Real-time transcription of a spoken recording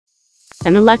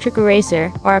An electric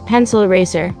eraser, or a pencil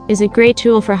eraser, is a great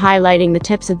tool for highlighting the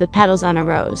tips of the petals on a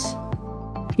rose.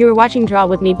 You are watching Draw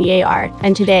with me BA Art,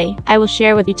 and today, I will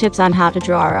share with you tips on how to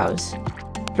draw a rose.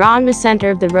 Drawing the center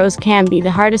of the rose can be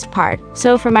the hardest part,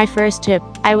 so for my first tip,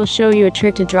 I will show you a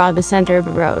trick to draw the center of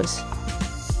a rose.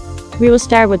 We will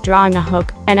start with drawing a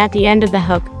hook, and at the end of the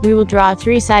hook, we will draw a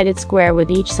three-sided square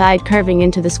with each side curving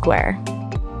into the square.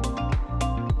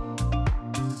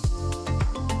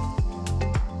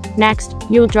 Next,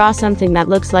 you will draw something that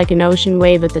looks like an ocean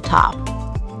wave at the top.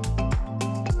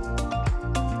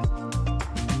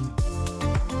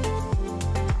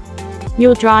 You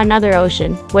will draw another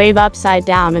ocean wave upside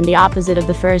down and the opposite of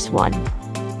the first one.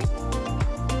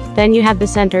 Then you have the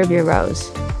center of your rose.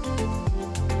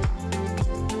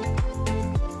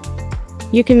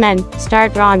 You can then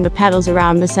start drawing the petals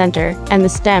around the center and the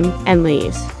stem and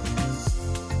leaves.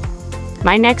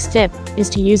 My next tip is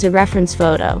to use a reference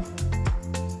photo.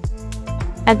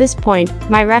 At this point,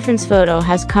 my reference photo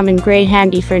has come in great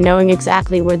handy for knowing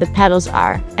exactly where the petals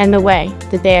are and the way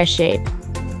that they are shaped.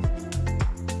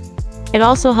 It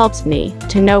also helps me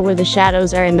to know where the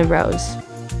shadows are in the rose.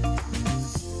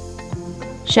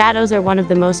 Shadows are one of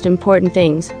the most important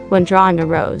things when drawing a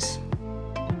rose.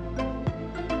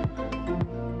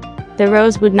 The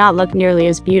rose would not look nearly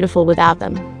as beautiful without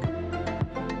them.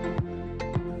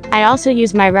 I also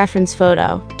use my reference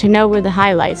photo to know where the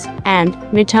highlights and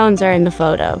midtones are in the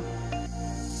photo.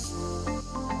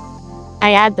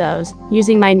 I add those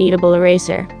using my kneadable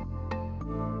eraser.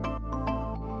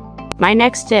 My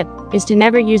next tip is to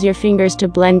never use your fingers to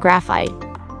blend graphite.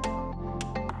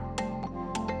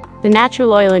 The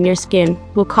natural oil in your skin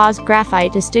will cause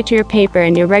graphite to stick to your paper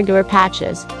and your regular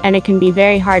patches, and it can be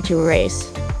very hard to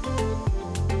erase.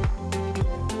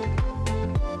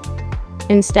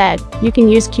 Instead, you can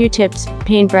use Q-tips,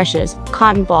 paintbrushes,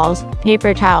 cotton balls,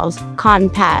 paper towels, cotton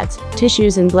pads,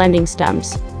 tissues, and blending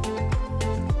stumps.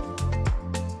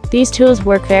 These tools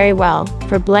work very well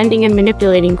for blending and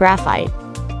manipulating graphite.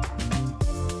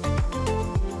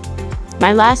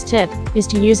 My last tip is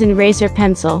to use an eraser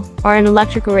pencil or an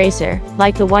electric eraser,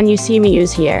 like the one you see me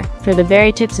use here, for the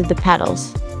very tips of the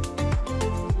petals.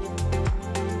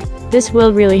 This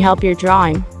will really help your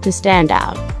drawing to stand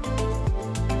out.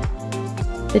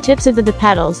 The tips of the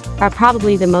petals are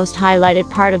probably the most highlighted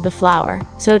part of the flower,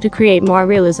 so to create more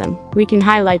realism, we can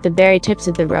highlight the very tips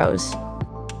of the rose.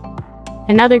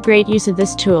 Another great use of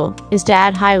this tool is to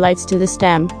add highlights to the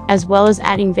stem, as well as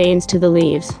adding veins to the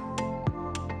leaves.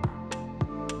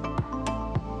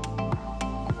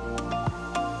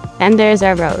 And there's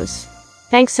our rose.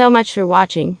 Thanks so much for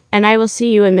watching, and I will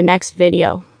see you in the next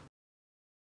video.